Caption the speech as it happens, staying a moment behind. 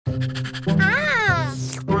Ah!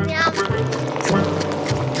 Yum.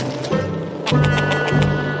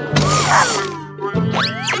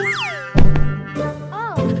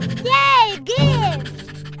 Oh, yay, gift!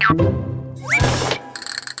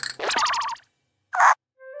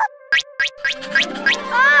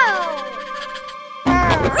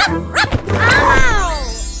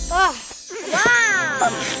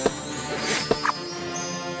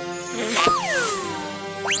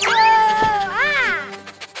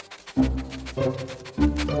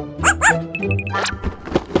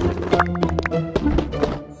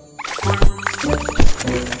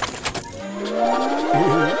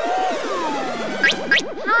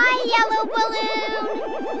 Hi, yellow balloon!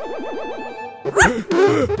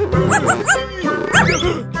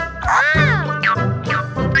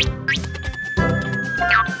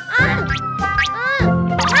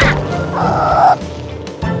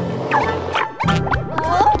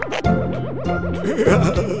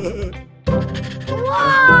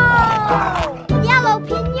 Whoa! Yellow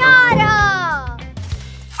piñata!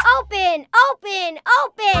 Open, open,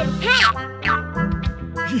 open!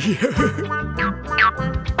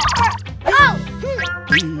 Oh!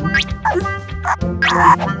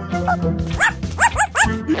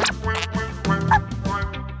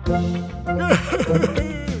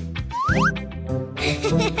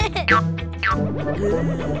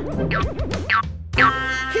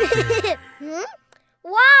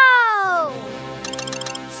 Whoa!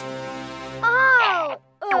 Oh!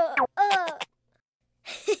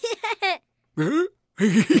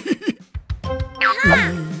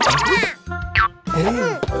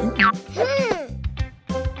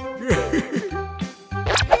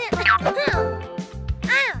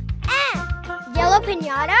 Yellow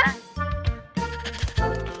piñata?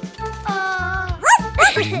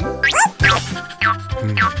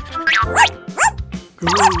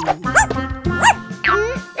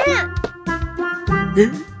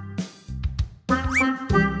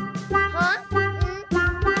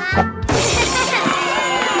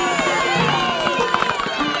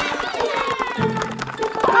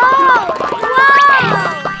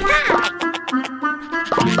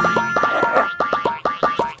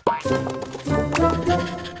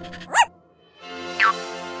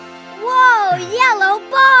 Whoa, yellow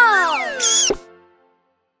ball!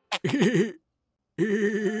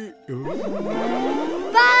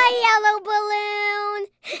 Bye, yellow balloon!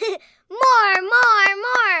 More!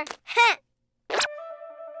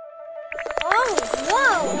 Oh,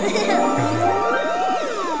 whoa!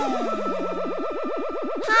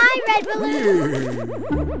 Hi, red balloon!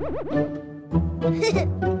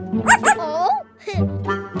 Oh!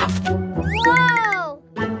 Whoa!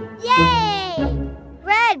 Yay!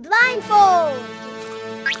 Red blindfold!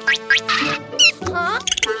 Huh?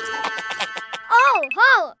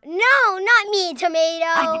 Oh! No, not me,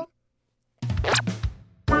 tomato!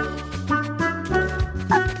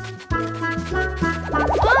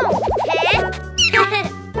 Oh, huh?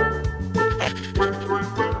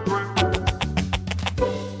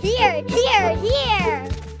 Here!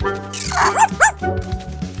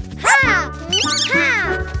 Ha!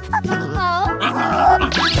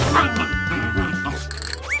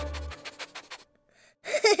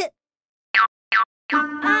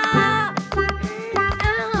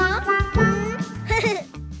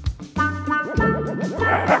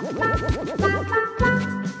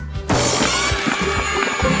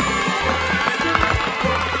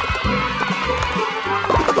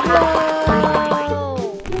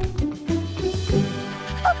 Oh!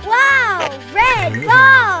 Wow! Red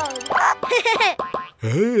ball!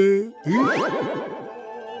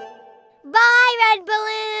 Bye, red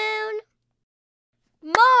balloon!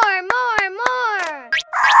 More!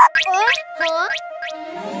 Huh?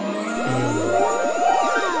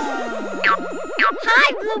 Hi,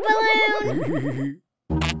 blue balloon!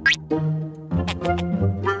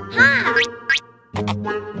 Hi!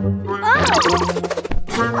 Oh!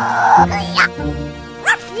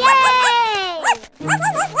 Yay!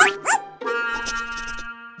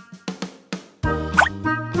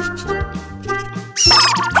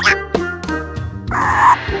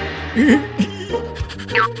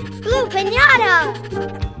 Blue piñata!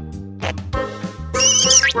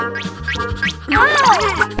 Oh!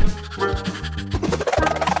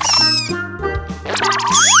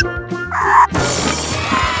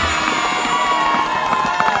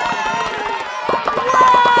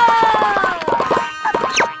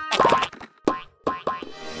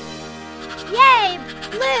 Yay!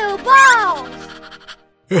 Blue balls!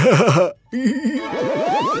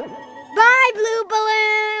 Bye, blue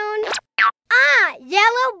balloon!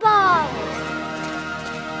 Yellow balls!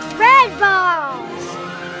 Red balls!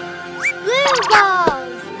 Blue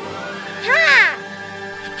balls!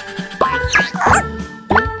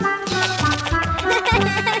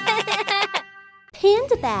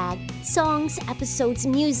 bag. Songs, episodes,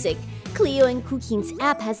 music. Cleo and Cuquín's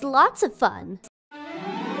app has lots of fun.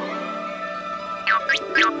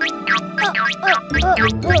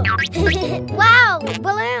 Wow,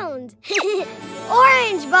 balloons!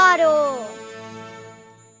 Orange bottle!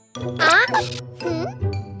 Huh?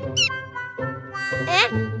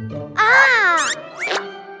 Ah!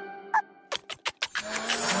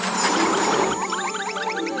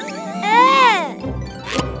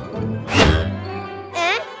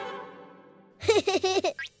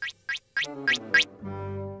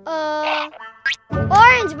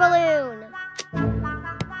 Orange balloon!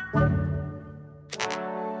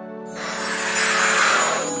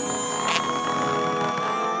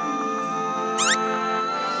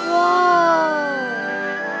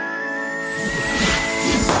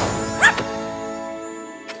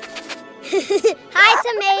 Hi,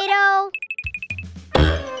 tomato.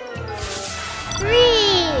 3,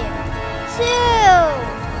 2,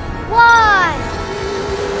 1.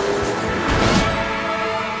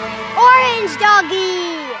 Orange doggy.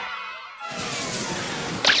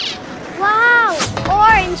 Wow,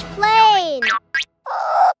 orange plane.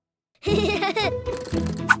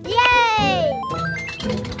 Yay!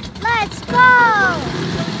 Let's go.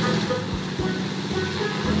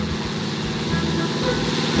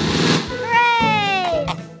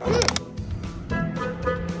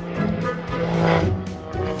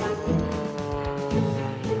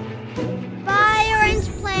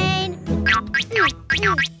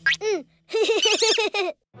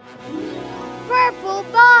 Purple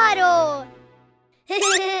bottle.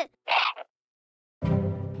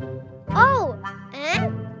 Oh,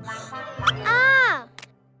 ah.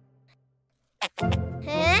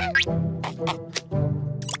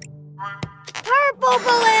 Purple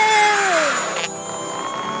balloon.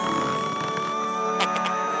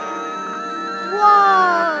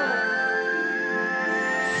 Whoa.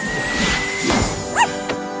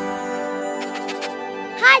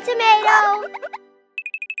 Hi, tomato.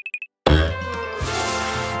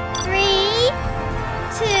 3,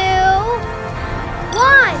 2,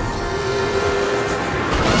 1.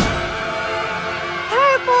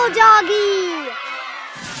 Purple doggy.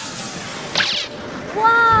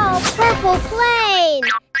 Wow, purple plane.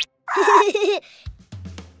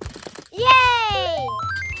 Yay!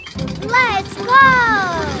 Let's go.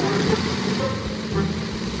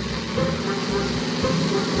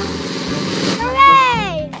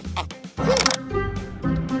 Hooray!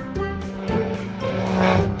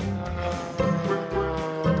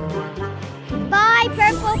 Bye,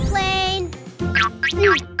 purple plane.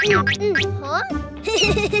 Huh?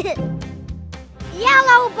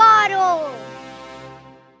 Yellow bottle.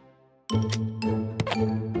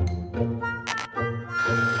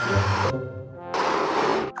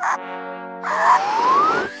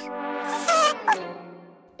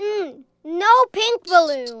 No pink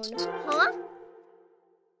balloon. Huh?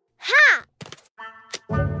 Ha!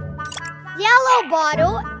 Yellow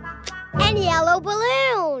bottle and yellow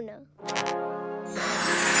balloon.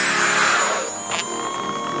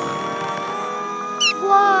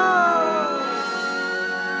 Whoa!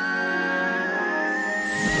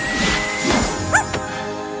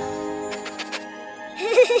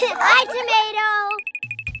 Hi, tomato.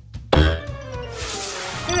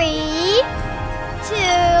 3, 2,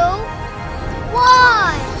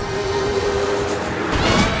 1.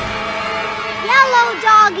 Yellow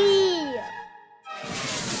doggy.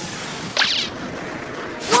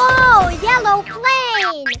 Whoa, yellow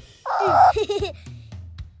plane.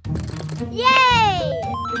 Yay!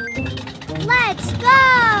 Let's go!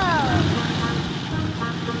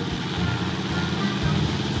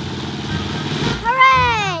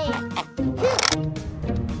 Hooray!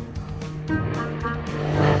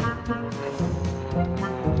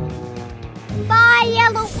 Bye,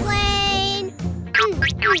 yellow plane.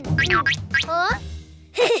 Huh?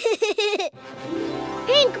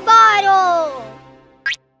 Pink bottle.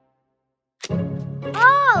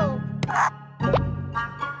 Oh!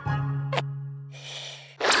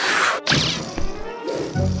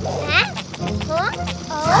 Huh?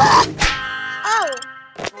 Oh! Oh!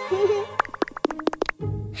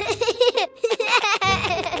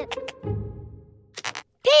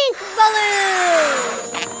 Pink balloon!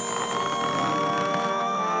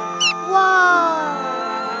 Whoa!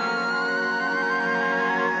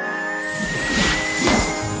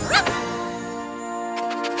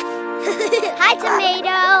 Hi,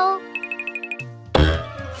 tomato!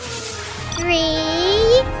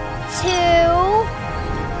 3, 2,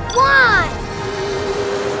 1.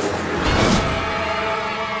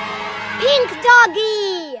 Pink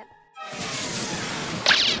doggy.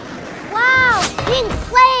 Wow, pink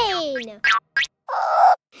plane.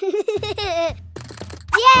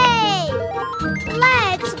 Yay!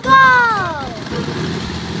 Let's go!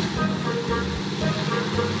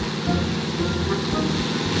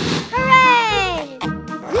 Hooray!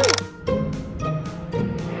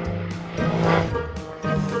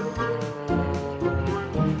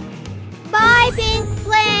 Bye, pink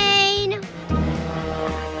plane.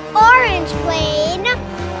 Orange plane.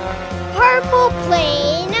 Purple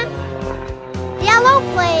plane. Yellow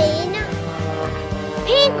plane.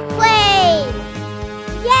 Pink plane.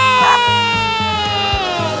 Yay!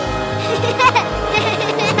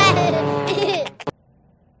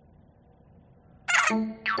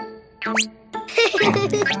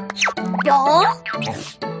 Ball.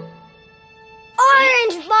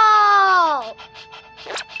 Orange ball.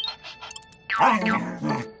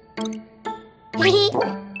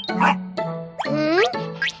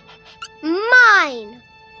 Mine.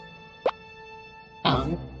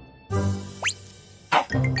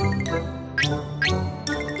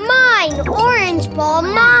 Mine, orange ball,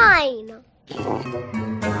 mine.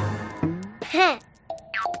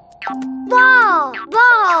 Ball,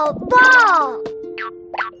 ball, ball.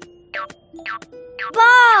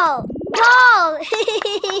 Ball, ball.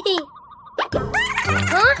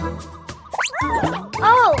 Huh?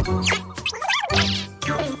 Oh.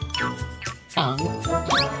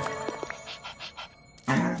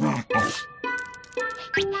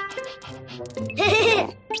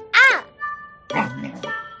 Ah.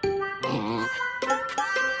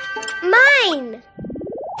 Mine.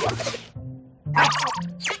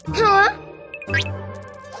 Huh?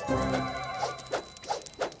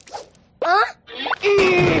 Huh?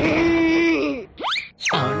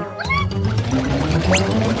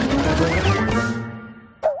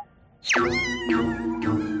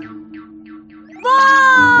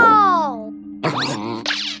 Ball.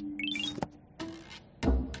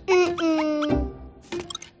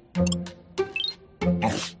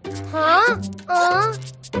 Huh?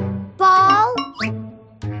 Ball?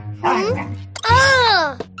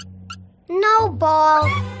 No ball.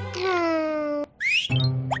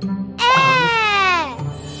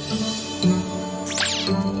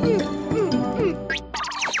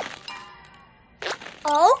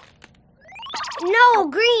 Oh? No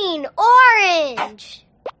green, orange.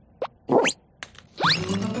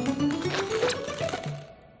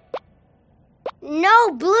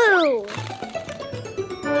 No blue.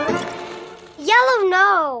 Yellow,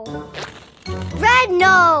 no. Red,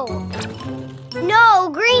 no. No,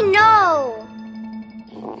 green, no.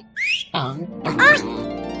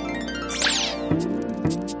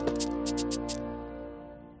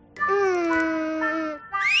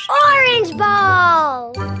 Orange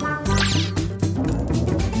ball.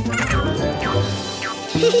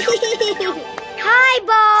 Hi,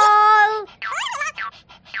 ball.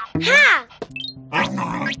 Ha!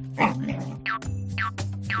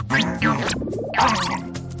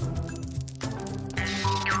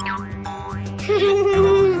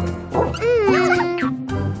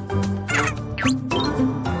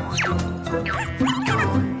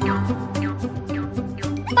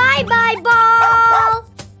 Bye-bye, ball.